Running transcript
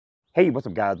Hey, what's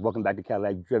up, guys? Welcome back to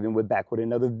Cadillac Driven. We're back with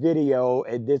another video,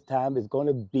 and this time it's going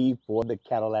to be for the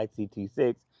Cadillac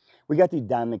CT6. We got these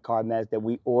diamond car mats that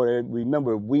we ordered.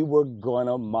 Remember, we were going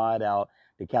to mod out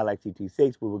the Cadillac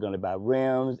CT6. We were going to buy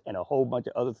rims and a whole bunch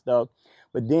of other stuff.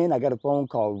 But then I got a phone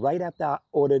call right after I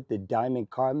ordered the diamond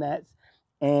car mats,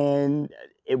 and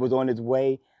it was on its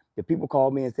way. The people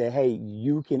called me and said, hey,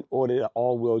 you can order the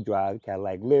all-wheel drive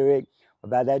Cadillac Lyric. But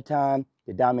by that time,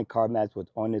 the diamond car mats was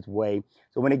on its way.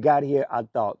 So when it got here, I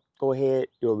thought, go ahead,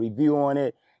 do a review on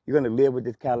it. You're going to live with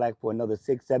this Cadillac for another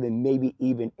 6, 7, maybe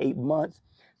even 8 months.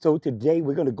 So today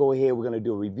we're going to go ahead, we're going to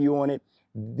do a review on it.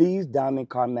 These diamond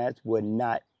car mats would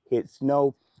not hit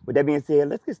snow. With that being said,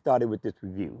 let's get started with this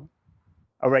review.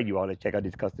 All right, you all, let's check out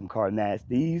these custom car mats.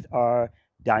 These are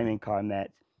diamond car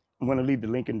mats. I'm going to leave the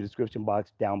link in the description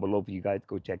box down below for you guys to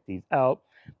go check these out.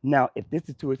 Now, if this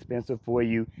is too expensive for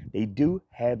you, they do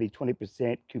have a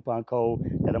 20% coupon code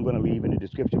that I'm going to leave in the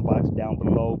description box down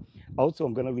below. Also,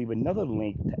 I'm going to leave another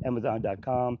link to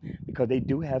Amazon.com because they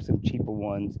do have some cheaper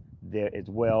ones there as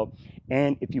well.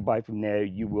 And if you buy from there,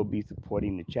 you will be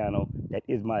supporting the channel. That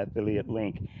is my affiliate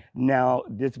link. Now,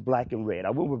 this black and red.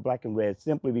 I went with black and red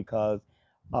simply because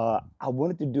I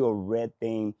wanted to do a red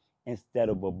thing instead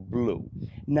of a blue.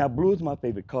 Now, blue is my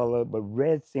favorite color, but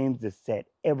red seems to set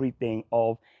everything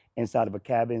off inside of a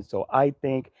cabin. So I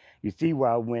think you see where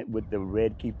I went with the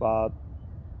red key fob,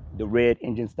 the red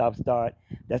engine stop start.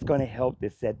 That's going to help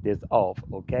to set this off,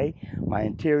 okay? My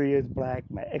interior is black,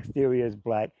 my exterior is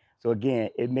black. So again,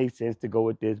 it makes sense to go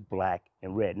with this black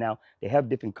and red. Now, they have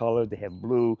different colors. They have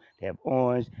blue, they have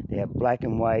orange, they have black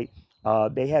and white.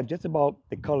 They have just about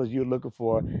the colors you're looking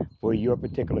for your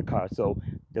particular car. So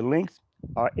the links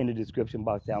are in the description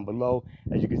box down below.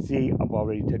 As you can see, I've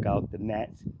already took out the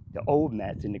mats, the old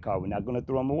mats in the car. We're not going to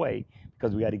throw them away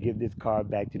because we got to give this car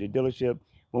back to the dealership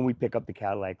when we pick up the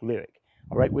Cadillac Lyric.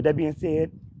 All right, with that being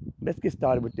said, let's get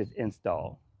started with this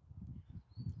install.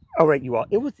 All right, you all,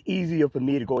 it was easier for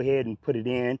me to go ahead and put it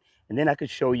in, and then I could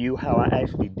show you how I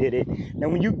actually did it. Now,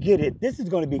 when you get it, this is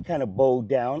going to be kind of bowed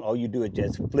down. All you do is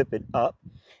just flip it up,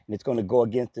 and it's going to go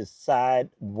against the side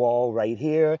wall right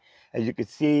here. As you can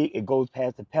see, it goes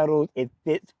past the pedals. It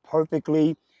fits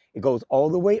perfectly. It goes all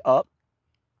the way up,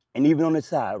 and even on the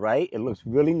side, right? It looks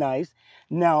really nice.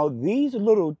 Now, these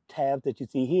little tabs that you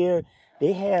see here,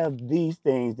 they have these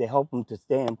things that help them to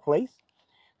stay in place.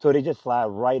 So they just slide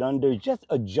right under. Just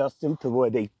adjust them to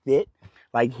where they fit,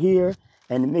 like here,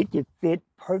 and make it fit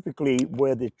perfectly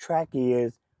where the track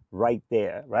is right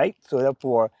there, right? So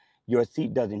therefore, your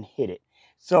seat doesn't hit it.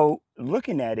 So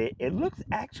looking at it, it looks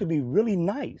actually really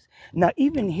nice. Now,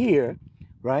 even here,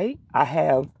 right, I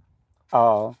have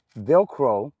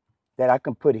Velcro that I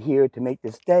can put here to make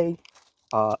this stay.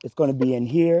 It's going to be in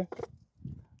here.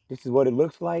 This is what it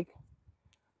looks like.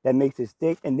 That makes it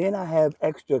stick. And then I have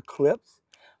extra clips,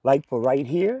 like for right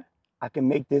here. I can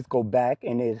make this go back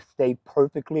and it stay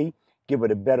perfectly, give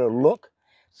it a better look.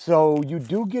 So you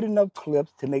do get enough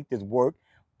clips to make this work,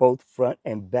 both front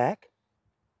and back.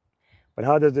 But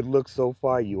how does it look so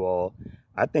far, you all?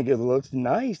 I think it looks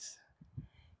nice.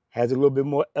 Has a little bit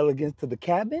more elegance to the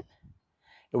cabin.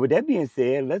 And with that being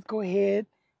said, let's go ahead.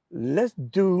 Let's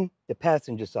do the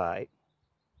passenger side.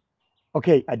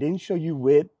 Okay, I didn't show you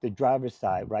with the driver's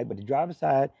side, right? But the driver's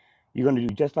side, you're going to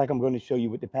do just like I'm going to show you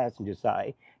with the passenger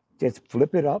side. Just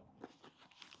flip it up,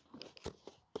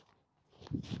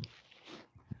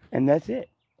 and that's it.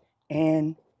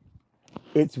 And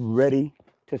it's ready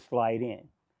to slide in.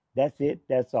 That's it.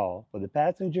 That's all for the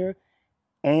passenger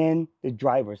and the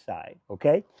driver's side,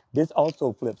 okay? This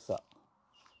also flips up.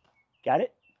 Got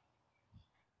it?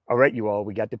 All right, you all,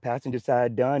 we got the passenger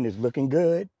side done. It's looking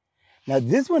good. Now,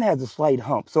 this one has a slight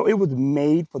hump. So it was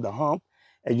made for the hump,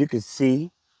 as you can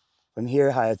see from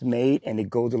here how it's made, and it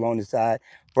goes along the side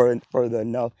further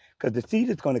enough because the seat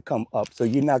is going to come up, so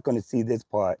you're not going to see this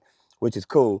part, which is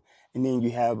cool. And then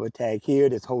you have a tag here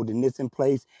that's holding this in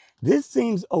place. This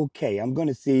seems okay. I'm going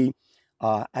to see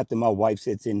after my wife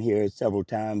sits in here several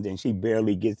times and she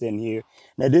barely gets in here.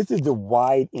 Now, this is the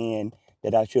wide end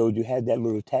that I showed you, had that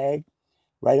little tag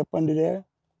right up under there,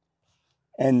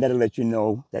 and that'll let you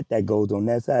know that that goes on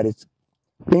that side. It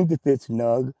seems to fit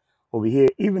snug over here,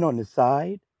 even on the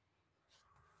side.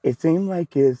 It seems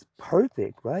like it's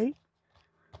perfect, right?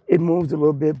 It moves a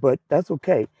little bit, but that's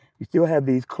okay. You still have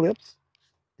these clips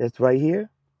that's right here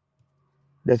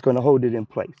that's going to hold it in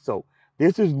place. So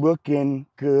this is looking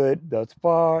good thus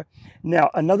far. Now,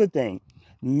 another thing,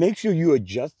 make sure you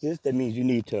adjust this. That means you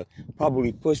need to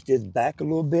probably push this back a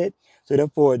little bit. So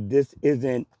therefore, this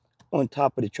isn't on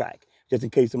top of the track, just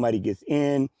in case somebody gets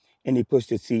in and they push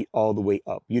the seat all the way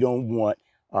up. You don't want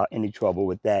any trouble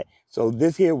with that. So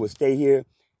this here will stay here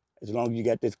as long as you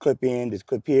got this clip in, this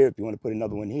clip here. If you want to put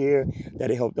another one here,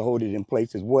 that'll help to hold it in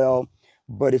place as well.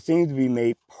 But it seems to be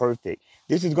made perfect.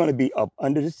 This is going to be up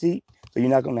under the seat, so you're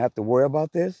not going to have to worry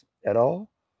about this at all.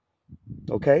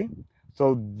 Okay,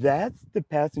 so that's the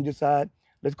passenger side.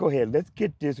 Let's go ahead. Let's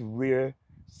get this rear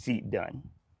seat done.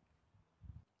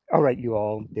 All right, you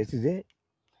all, this is it.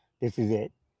 This is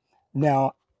it.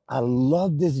 Now, I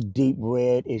love this deep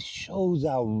red. It shows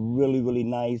out really, really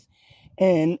nice.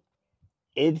 And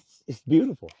it's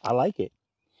beautiful. I like it.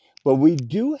 But we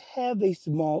do have a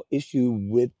small issue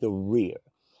with the rear.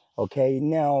 Okay,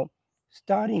 now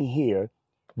starting here,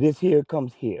 this here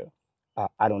comes here.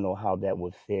 I don't know how that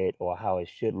would fit or how it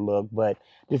should look, but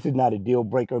this is not a deal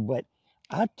breaker. But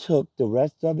I took the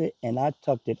rest of it and I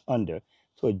tucked it under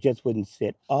so it just wouldn't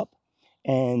sit up,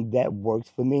 and that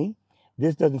works for me.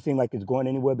 This doesn't seem like it's going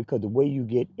anywhere because the way you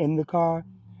get in the car,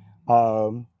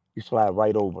 you slide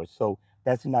right over. So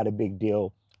that's not a big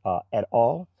deal at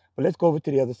all. But let's go over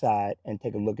to the other side and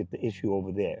take a look at the issue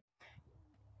over there.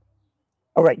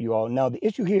 All right, you all. Now, the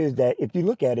issue here is that if you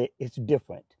look at it, it's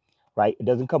different, right? It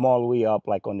doesn't come all the way up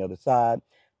like on the other side.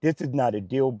 This is not a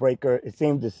deal breaker. It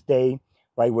seems to stay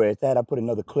right where it's at. I put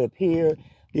another clip here.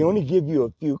 They only give you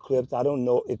a few clips. I don't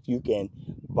know if you can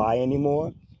buy any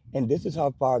more. And this is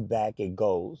how far back it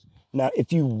goes. Now,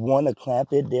 if you want to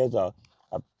clamp it, there's a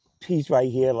piece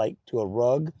right here, like to a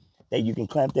rug, that you can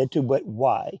clamp that to. But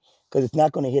why? Because it's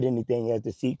not going to hit anything as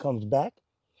the seat comes back.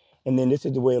 And then this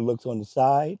is the way it looks on the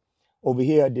side. Over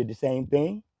here, I did the same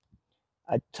thing.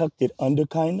 I tucked it under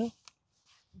kind of,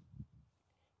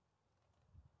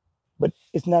 but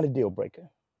it's not a deal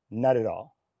breaker. Not at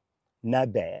all.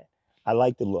 Not bad. I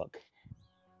like the look.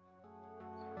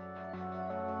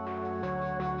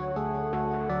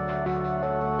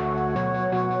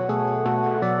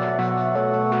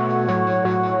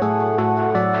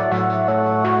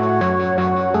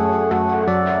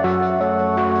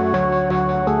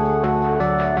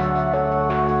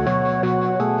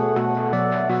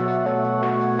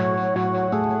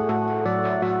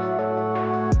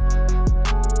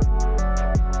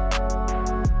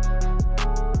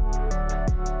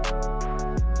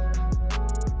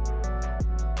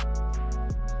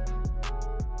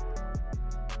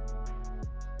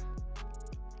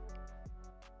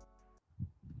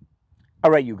 All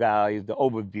right, you guys, the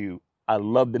overview. I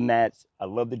love the mats. I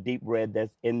love the deep red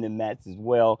that's in the mats as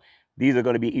well. These are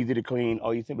going to be easy to clean.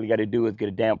 All you simply got to do is get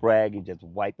a damp rag and just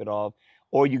wipe it off.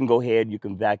 Or you can go ahead, you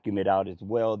can vacuum it out as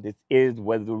well. This is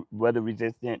weather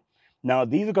resistant. Now,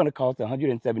 these are going to cost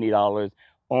 $170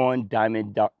 on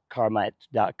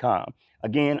diamondcarmats.com.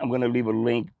 Again, I'm going to leave a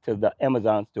link to the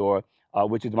Amazon store,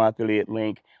 which is my affiliate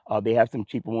link. They have some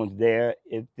cheaper ones there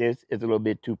if this is a little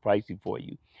bit too pricey for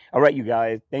you. All right, you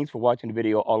guys, thanks for watching the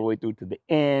video all the way through to the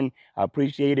end. I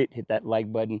appreciate it. Hit that like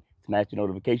button, smash the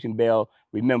notification bell.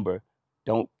 Remember,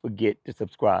 don't forget to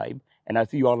subscribe. And I'll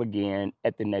see you all again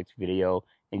at the next video.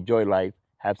 Enjoy life,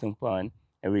 have some fun,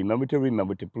 and remember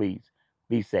to please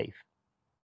be safe.